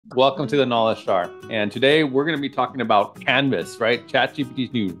Welcome to the Knowledge Star. And today we're going to be talking about Canvas, right?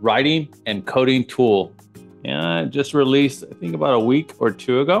 ChatGPT's new writing and coding tool. And just released, I think, about a week or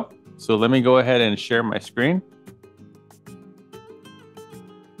two ago. So let me go ahead and share my screen.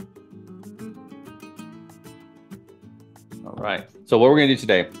 All right. So what we're going to do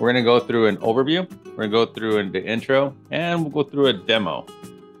today, we're going to go through an overview. We're going to go through the intro, and we'll go through a demo.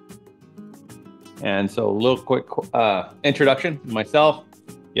 And so a little quick introduction to myself.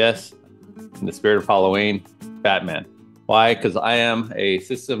 Yes, in the spirit of Halloween, Batman. Why? Because I am a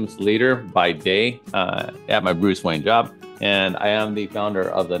systems leader by day at my Bruce Wayne job. And I am the founder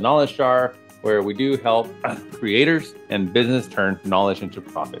of the Knowledge Jar, where we do help creators and business turn knowledge into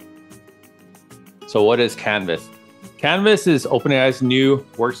profit. So what is Canvas? Canvas is OpenAI's new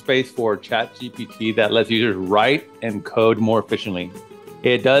workspace for ChatGPT that lets users write and code more efficiently.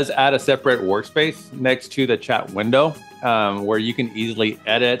 It does add a separate workspace next to the chat window where you can easily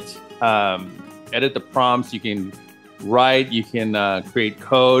edit the prompts. You can write, you can create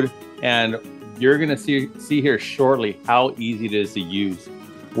code, and you're going to see here shortly how easy it is to use.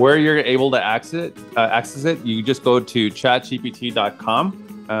 Where you're able to access it, you just go to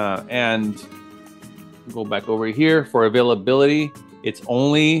chatgpt.com and go back over here for availability. It's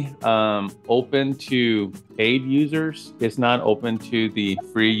only open to paid users. It's not open to the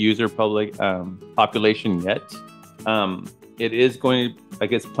free user public population yet. It is going to, I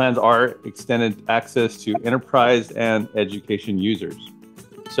guess, plans are extended access to enterprise and education users.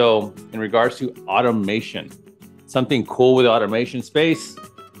 So in regards to automation, something cool with the automation space,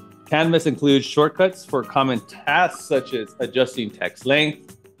 Canvas includes shortcuts for common tasks such as adjusting text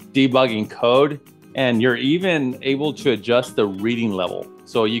length, debugging code, and you're even able to adjust the reading level.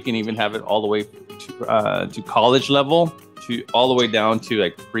 So you can even have it all the way to college level, to all the way down to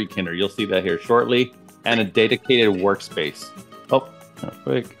like pre-kinder. You'll see that here shortly. And a dedicated workspace. Oh, real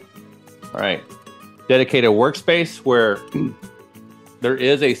quick. All right. Dedicated workspace where there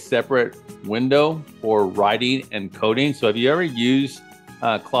is a separate window for writing and coding. So if you ever use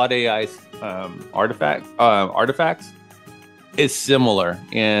Claude AI's artifacts, it's similar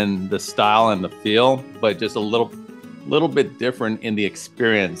in the style and the feel, but just a little bit different in the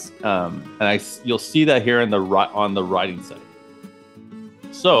experience. And you'll see that here on the writing side.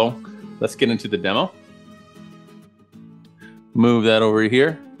 So let's get into the demo. Move that over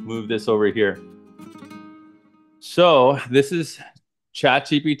here. Move this over here. So this is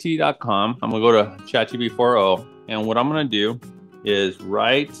chatgpt.com. I'm going to go to ChatGPT 4.0. And what I'm going to do is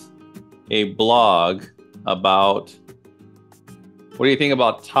write a blog about, what do you think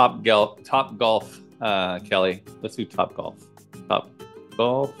about Top Golf, Kelly? Let's do Top Golf. Top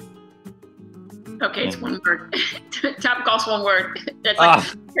Golf. Okay, it's one word. Top Golf's one word.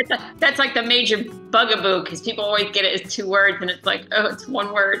 That's like the major bugaboo because people always get it as two words, and it's like, oh, it's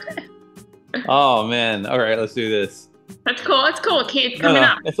one word. Oh man! All right, let's do this. That's cool. It's cool. It's coming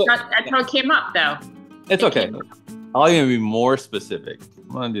up. That's how it came up, though. It's okay. I'll even be more specific.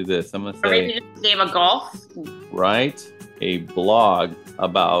 I'm gonna do this. I'm gonna say name of golf. Write a blog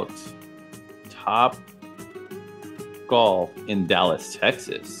about Top Golf in Dallas,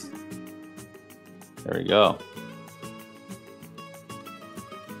 Texas. There we go.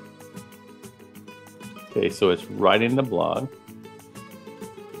 Okay, so it's writing the blog.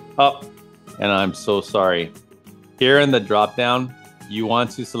 Oh, and I'm so sorry. Here in the drop-down, you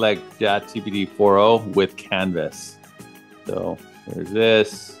want to select ChatGPT 4.0 with Canvas. So there's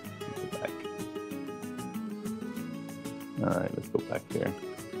this. Let's go back. All right, let's go back here.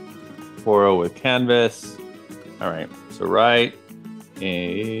 4.0 with Canvas. All right, so write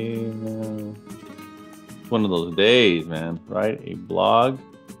one of those days, man. Write a blog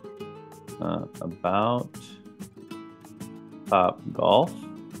about Top Golf,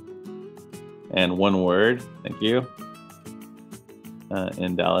 and one word, thank you,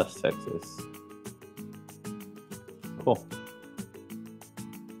 in Dallas, Texas. Cool.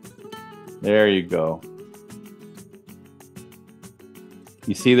 There you go.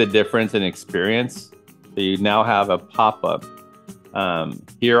 You see the difference in experience? So you now have a pop-up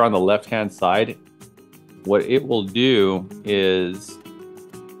here on the left-hand side. What it will do is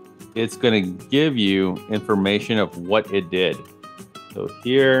it's going to give you information of what it did. So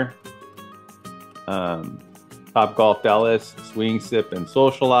here, Top Golf Dallas, swing, sip, and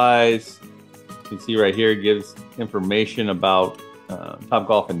socialize. You can see right here, it gives information about Top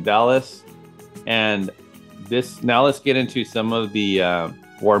Golf in Dallas. And this, now let's get into some of the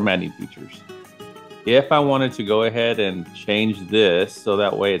formatting features. If I wanted to go ahead and change this so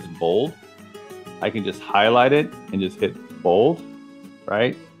that way it's bold, I can just highlight it and just hit bold,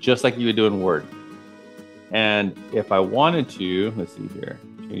 right? Just like you would do in Word. And if I wanted to, let's see here,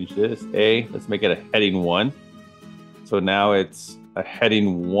 change this A. Let's make it a heading 1. So now it's a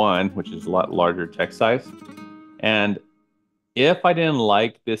heading 1, which is a lot larger text size. And if I didn't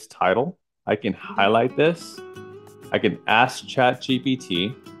like this title, I can highlight this. I can ask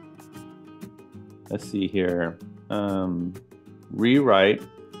ChatGPT. Let's see here. Rewrite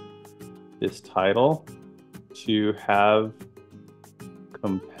this title to have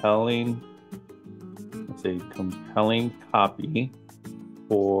compelling, let's say compelling copy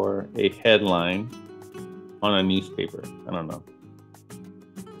for a headline on a newspaper. I don't know.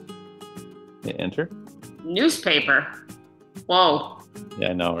 Hit enter. Newspaper. Whoa. Yeah,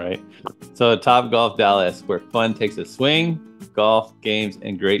 I know, right? So Top Golf Dallas, where fun takes a swing, golf, games,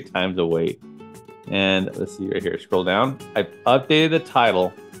 and great times await. And let's see right here, scroll down. I've updated the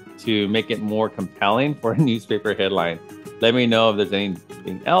title to make it more compelling for a newspaper headline. Let me know if there's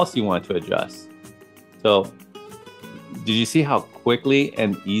anything else you want to adjust. So did you see how quickly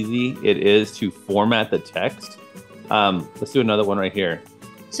and easy it is to format the text? Let's do another one right here.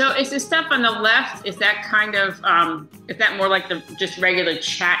 So is the stuff on the left, is that kind of, is that more like the just regular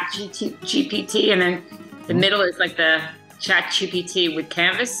ChatGPT, and then the middle is like the ChatGPT with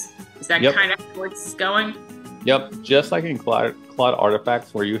Canvas? Is that kind of where it's going? Yep, just like in Cloud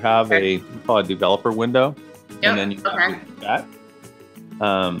Artifacts, where you have a developer window, and then you have that.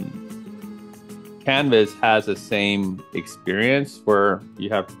 Canvas has the same experience where you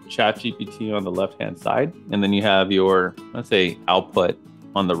have ChatGPT on the left-hand side, and then you have your, let's say, output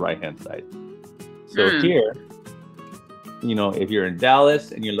on the right-hand side. So here, you know, if you're in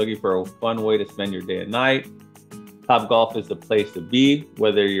Dallas and you're looking for a fun way to spend your day and night, Top Golf is the place to be,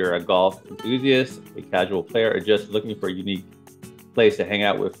 whether you're a golf enthusiast, a casual player, or just looking for a unique place to hang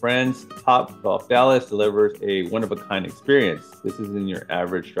out with friends. Top Golf Dallas delivers a one-of-a-kind experience. This is in your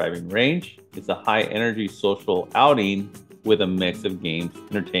average driving range. It's a high-energy social outing with a mix of games,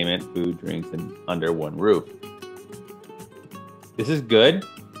 entertainment, food, drinks, and under one roof. This is good,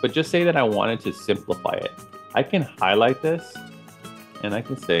 but just say that I wanted to simplify it. I can highlight this, and I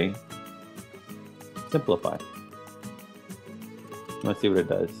can say, simplify. Let's see what it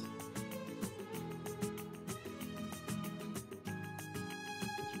does.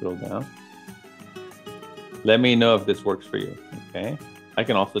 Scroll down. Let me know if this works for you, okay? I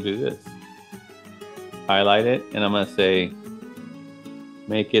can also do this. Highlight it, and I'm gonna say,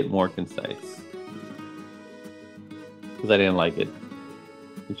 make it more concise. Because I didn't like it.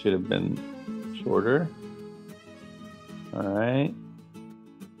 It should have been shorter. All right.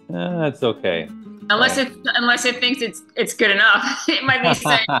 That's okay. Unless it thinks it's good enough, it might be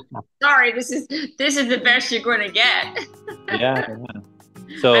saying, "Sorry, this is the best you're going to get." Yeah.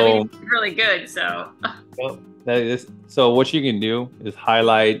 So I mean, it's really good. So. Well, so what you can do is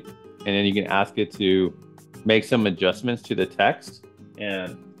highlight, and then you can ask it to make some adjustments to the text.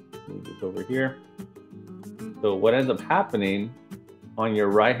 And move this over here. So what ends up happening on your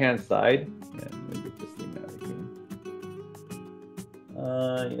right-hand side? Let me get this thing out of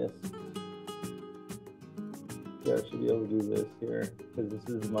here. Yes. Yeah, I should be able to do this here because this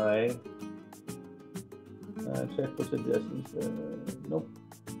is my check for suggestions. Nope.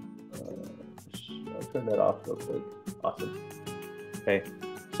 I'll turn that off real quick. Awesome. Okay.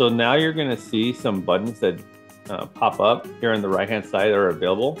 So now you're going to see some buttons that pop up here on the right-hand side that are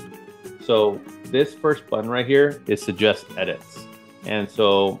available. So this first button right here is suggest edits. And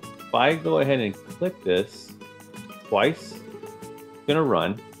so if I go ahead and click this twice, it's going to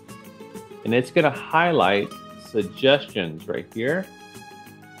run, and it's going to highlight suggestions right here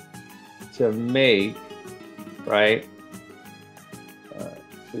to make, right?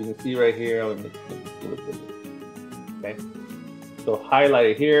 So you can see right here, okay? So highlight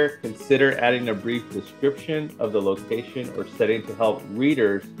it here, consider adding a brief description of the location or setting to help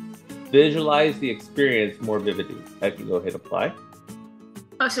readers visualize the experience more vividly. I can go hit apply.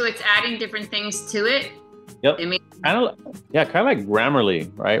 Oh, so it's adding different things to it? Yep. I mean, kind of like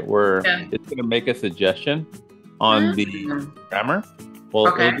Grammarly, right? Where it's going to make a suggestion on the grammar. Well,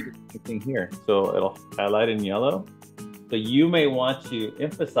 it'll do the same thing here. So it'll highlight in yellow. So you may want to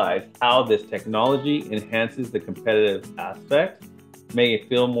emphasize how this technology enhances the competitive aspect, make it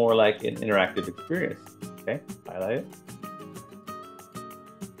feel more like an interactive experience. Okay, highlight it.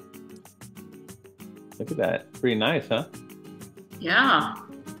 Look at that. Pretty nice, huh? Yeah,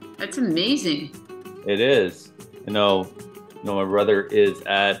 that's amazing. It is. You know, my brother is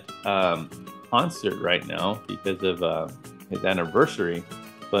at concert right now because of his anniversary,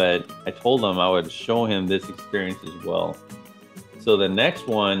 but I told him I would show him this experience as well. So the next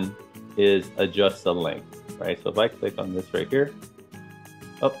one is adjust the length, right? So if I click on this right here,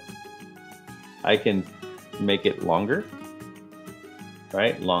 I can make it longer.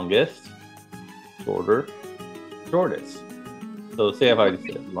 right? Longest, shorter, shortest. So say if I just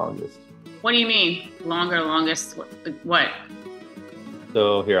said longest. What do you mean? Longer, longest, what?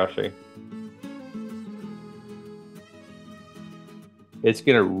 So here, I'll show you. It's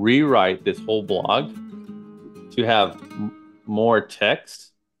going to rewrite this whole blog to have more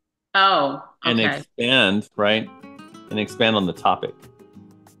text. Oh, and okay. expand, right? And expand on the topic.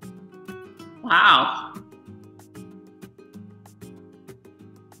 Wow.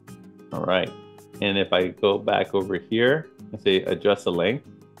 All right. And if I go back over here and say adjust the length,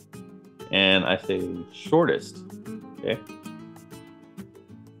 and I say shortest, okay?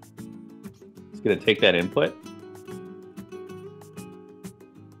 It's going to take that input.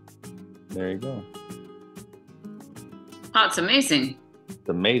 There you go. Oh, it's amazing. It's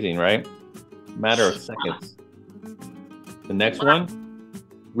amazing, right? Matter of seconds. The next one,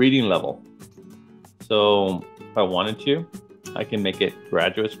 reading level. So if I wanted to, I can make it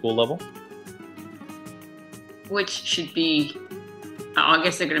graduate school level. Which should be, I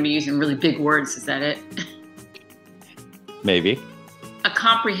guess they're going to be using really big words. Is that it? Maybe. A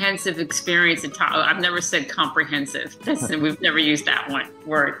comprehensive experience. I've never said comprehensive. We've never used that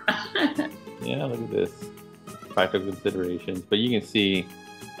word. Yeah, look at this. Practical considerations. But you can see,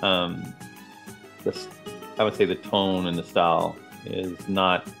 this, I would say the tone and the style is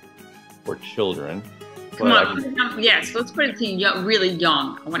not for children. Come on, yes, let's put it to young, really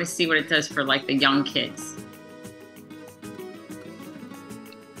young. I want to see what it does for like the young kids.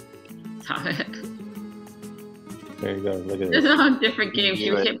 There you go. Look at this. Different games.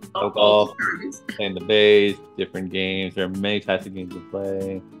 You hit golf, playing the bass, different games. There are many types of games to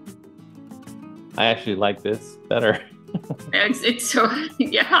play. I actually like this better. It's so,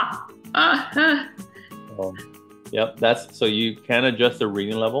 yeah. Yep, that's so you can adjust the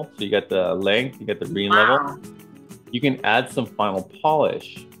reading level. So you got the length, you got the reading level. You can add some final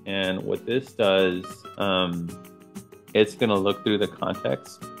polish, and what this does, it's gonna look through the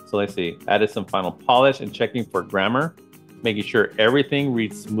context. So let's see, added some final polish and checking for grammar, making sure everything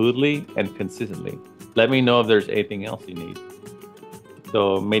reads smoothly and consistently. Let me know if there's anything else you need.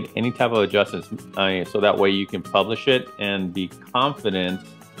 So made any type of adjustments, so that way you can publish it and be confident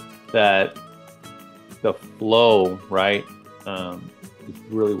that the flow, right, is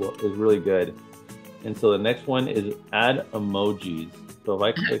really good. And so the next one is add emojis. So if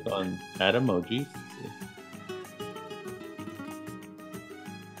I click on add emojis,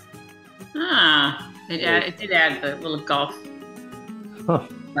 it did add the little golf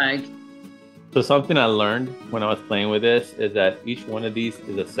flag. So something I learned when I was playing with this is that each one of these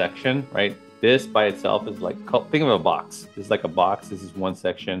is a section, right? This by itself is like, think of a box. This is like a box. This is one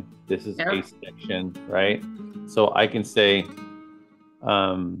section. This is a section, right? So I can say,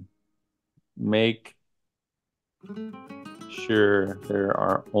 make sure there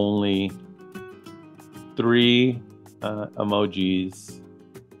are only 3 emojis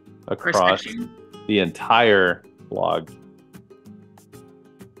across the entire blog.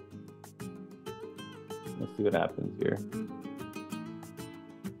 Let's see what happens here.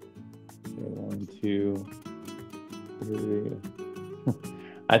 Okay, 1, 2, 3.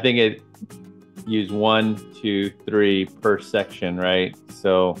 I think it used 1, 2, 3 per section, right?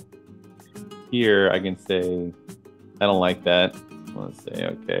 So here I can say, I don't like that. Let's say,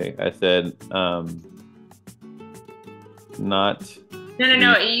 okay. I said, not.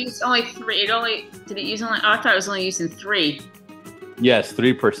 No. It used only 3. Did it use only? Oh, I thought it was only using 3. Yes,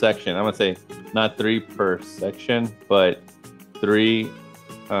 3 per section. I'm gonna say not 3 per section, but 3.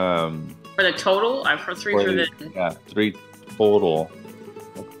 For the total, I've heard 3 for the. Yeah, 3 total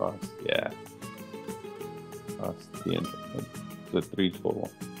across. Yeah, across the 3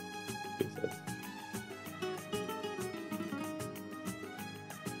 total.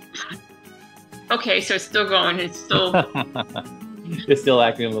 Okay, so it's still going. It's still. It's still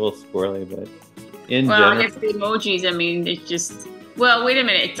acting a little squirrely, but in general. I guess the emojis. I mean, it's just. Well, wait a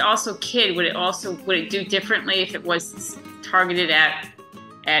minute. It's also kid. Would it do differently if it was targeted at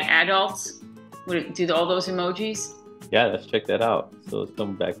adults? Would it do all those emojis? Yeah, let's check that out. So let's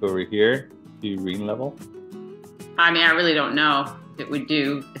come back over here to reading level. I mean, I really don't know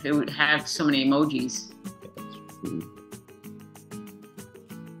if it would have so many emojis. Yeah,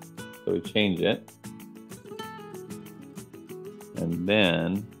 so we change it. And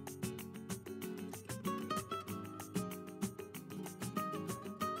then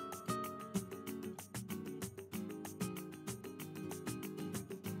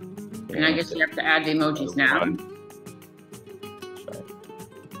and I guess you have to add the emojis now. Try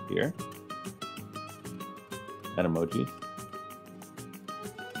here. Add emojis.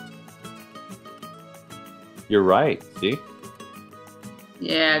 You're right, see?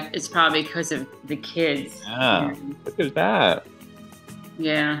 Yeah, it's probably because of the kids. Yeah, look at that.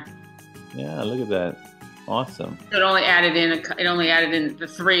 Yeah. Yeah, look at that. Awesome. It only added in the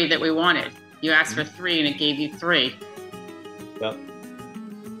 3 that we wanted. You asked for 3 and it gave you 3. Yep.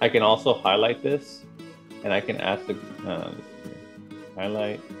 I can also highlight this, and I can ask the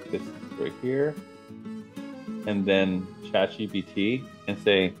highlight this right here, and then ChatGPT and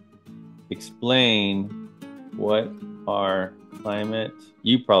say, explain what are climate.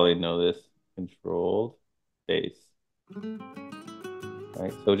 You probably know this. Controlled base.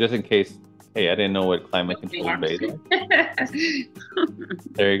 Right. So just in case, hey, I didn't know what climate controlled base is.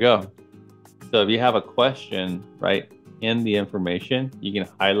 There you go. So if you have a question, right, in the information, you can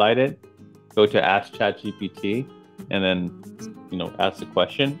highlight it, go to Ask ChatGPT, and then, ask the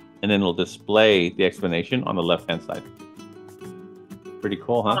question, and then it'll display the explanation on the left-hand side. Pretty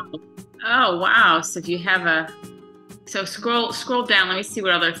cool, huh? Oh, wow. So if you have scroll down, let me see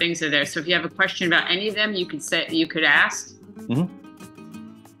what other things are there. So if you have a question about any of them, you could ask. Mm-hmm.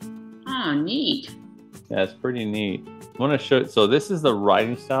 Oh, neat. Yeah, it's pretty neat. I want to show, so this is the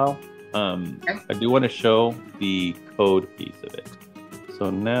writing style. Okay. I do want to show the code piece of it. So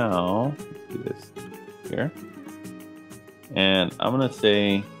now, let's do this here. And I'm going to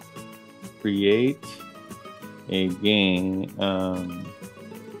say, create a game,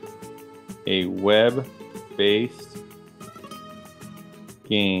 a web-based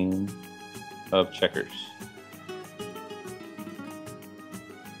game of checkers.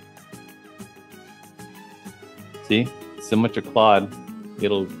 See, similar to Claude,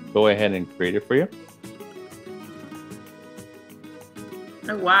 it'll go ahead and create it for you.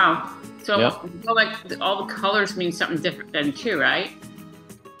 Oh, wow. So Yep. all the colors mean something different then too, right?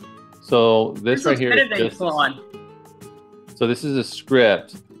 So this right here better is than just, Claude. so this is a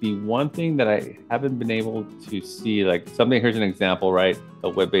script. The one thing that I haven't been able to see, like something, here's an example, right? A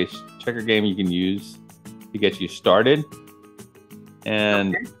web-based checker game you can use to get you started.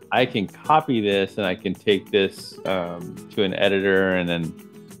 And okay. I can copy this and I can take this to an editor and then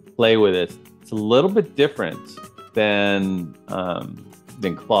play with it. It's a little bit different than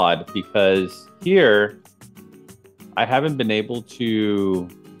Claude, because here I haven't been able to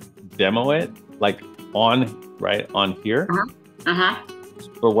demo it like on here.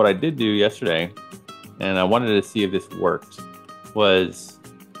 But what I did do yesterday, and I wanted to see if this worked, was,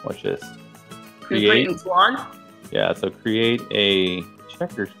 watch this. Create in Claude? Yeah, so create a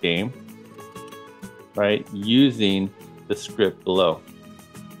checkers game, right, using the script below.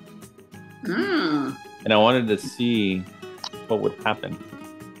 And I wanted to see what would happen.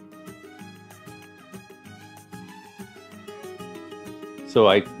 So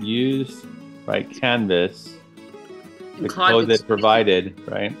I used, Canvas, the code that provided,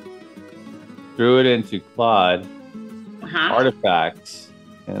 threw it into Claude artifacts,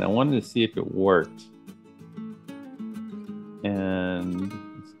 and I wanted to see if it worked. And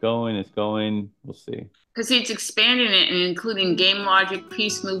it's going, we'll see. Because he's expanding it and including game logic,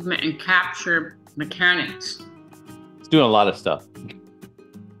 piece movement, and capture mechanics. It's doing a lot of stuff.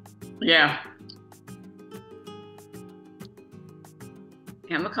 Yeah.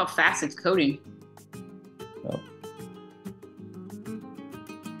 And look how fast it's coding. Oh.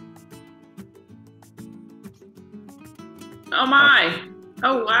 Oh my!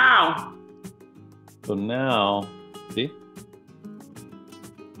 Oh wow! So now, see?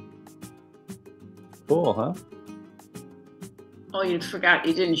 Cool, huh? Oh, you forgot.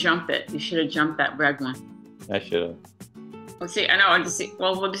 You didn't jump it. You should have jumped that red one. I should have. Let's see. I know.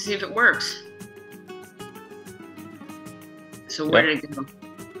 We'll just see if it works. So where did it go?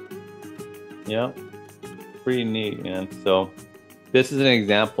 Yeah, pretty neat, man. So this is an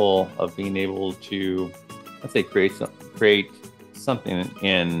example of being able to, let's say, create something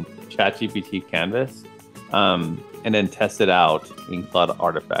in ChatGPT Canvas, and then test it out in Cloud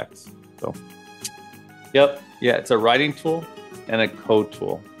Artifacts. So, yeah, it's a writing tool and a code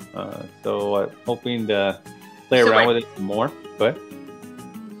tool. So I'm hoping to play around with it some more. Go ahead.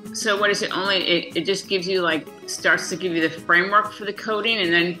 So what is it? It just gives you starts to give you the framework for the coding,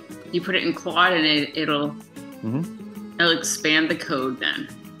 and then you put it in Claude, and it'll expand the code then.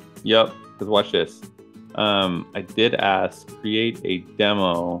 Yep. Because watch this. I did ask create a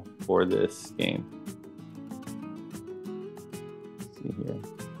demo for this game. Let's see here.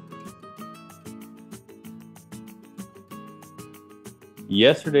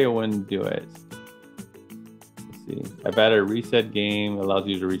 Yesterday I wouldn't do it. Let's see. I've added a reset game, allows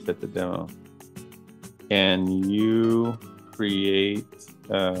you to reset the demo. Can you create,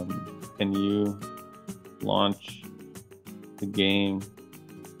 can you launch the game?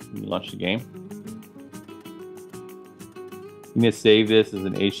 Can you launch the game? You need to save this as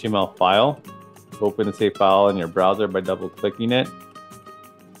an HTML file. Open the save file in your browser by double-clicking it.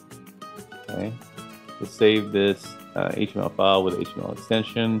 Okay. So save this HTML file with HTML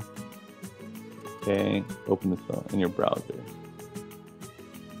extension. Okay. Open this file in your browser.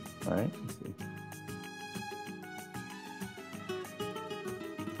 All right. Let's see.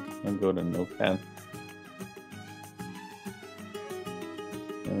 And go to Notepad.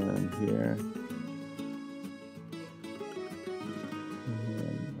 And here.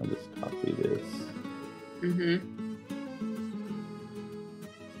 And I'll just copy this.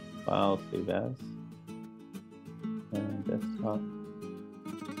 File, save as. And desktop.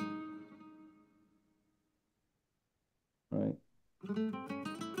 Right.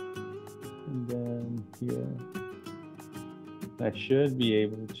 And then here. I should be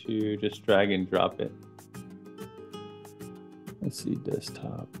able to just drag and drop it. Let's see,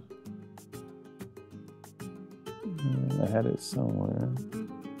 desktop. I had it somewhere.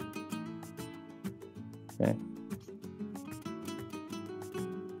 Okay.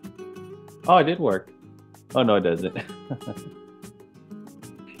 Oh, it did work. Oh, no, it doesn't.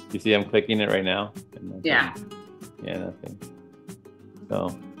 You see I'm clicking it right now? Yeah. Yeah, nothing.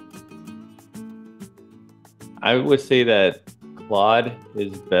 So I would say that Claude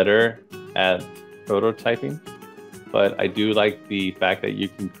is better at prototyping, but I do like the fact that you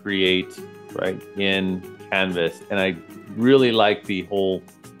can create right in Canvas, and I really like the whole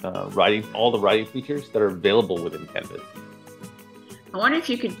writing, all the writing features that are available within Canvas. I wonder if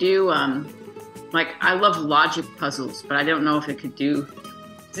you could do like, I love logic puzzles, but I don't know if it could do.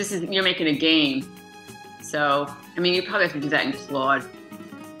 You're making a game, so I mean you probably have to do that in Claude.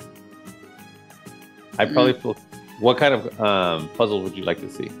 I probably feel. What kind of puzzle would you like to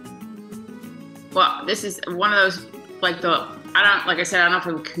see? Well, this is one of those, like like I said, I don't know if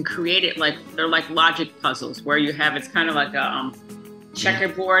we can create it like, they're like logic puzzles where you have, it's kind of like a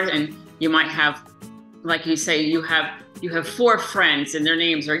checkerboard, and you might have, like you say, you have 4 friends and their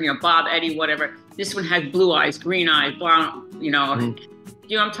names are, Bob, Eddie, whatever. This one has blue eyes, green eyes, brown, You know what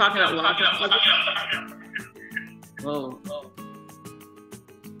I'm talking about? Whoa.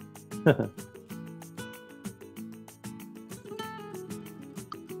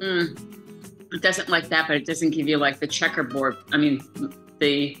 It doesn't like that, but it doesn't give you like the checkerboard. I mean,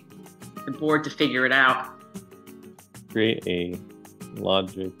 the board to figure it out. Create a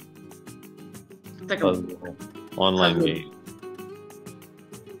logic like puzzle online game.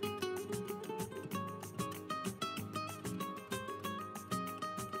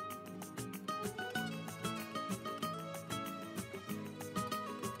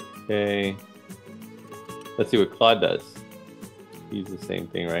 Okay. Let's see what Claude does. He's the same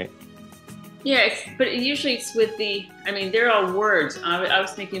thing, right? Yeah, but usually it's with I mean, they're all words. I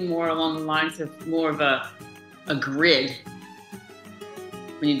was thinking more along the lines of more of a grid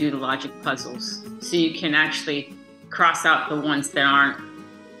when you do the logic puzzles. So you can actually cross out the ones that aren't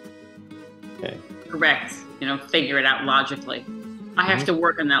correct, figure it out logically. I have to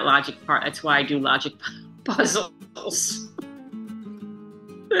work on that logic part. That's why I do logic puzzles.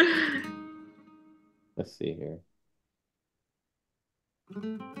 Let's see here.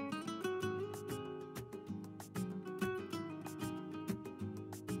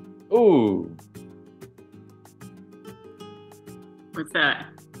 Ooh. What's that?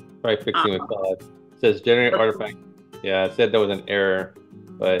 Try fixing with Claude. It says generate artifact. Yeah, it said there was an error,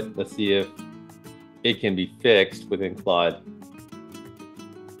 but let's see if it can be fixed within Claude.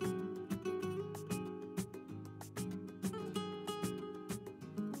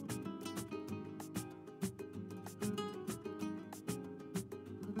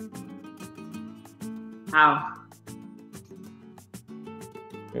 How?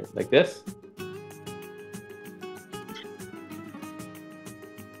 Like this?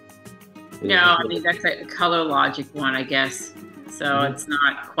 No, I mean that's a color logic one, I guess. So it's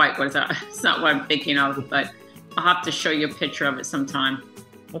not quite it's not what I'm thinking of, but I'll have to show you a picture of it sometime.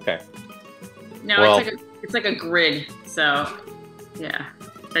 Okay. No, well, it's like a grid. So yeah.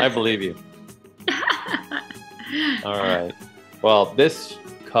 I believe you. All right. Well, this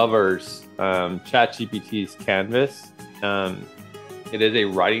covers ChatGPT's Canvas. It is a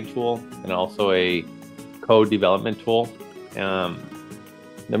writing tool and also a code development tool.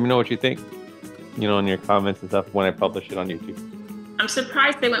 Let me know what you think, in your comments and stuff when I publish it on YouTube. I'm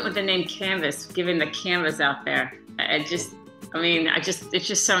surprised they went with the name Canvas, given the canvas out there. It just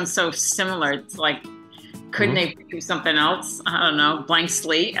sounds so similar. It's like, couldn't they do something else? I don't know, blank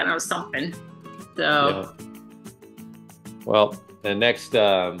slate, I don't know, something. So. Yeah. Well, the next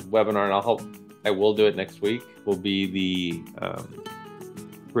webinar, and I will do it next week, will be the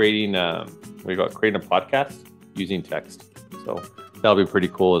creating a podcast using text. So that'll be pretty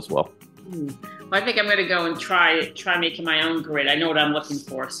cool as well. Well, I think I'm going to go and try making my own grid. I know what I'm looking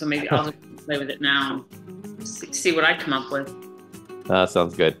for, so maybe I'll just play with it now and see what I come up with.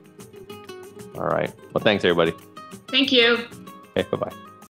 Sounds good. All right. Well, thanks, everybody. Thank you. Okay, bye-bye.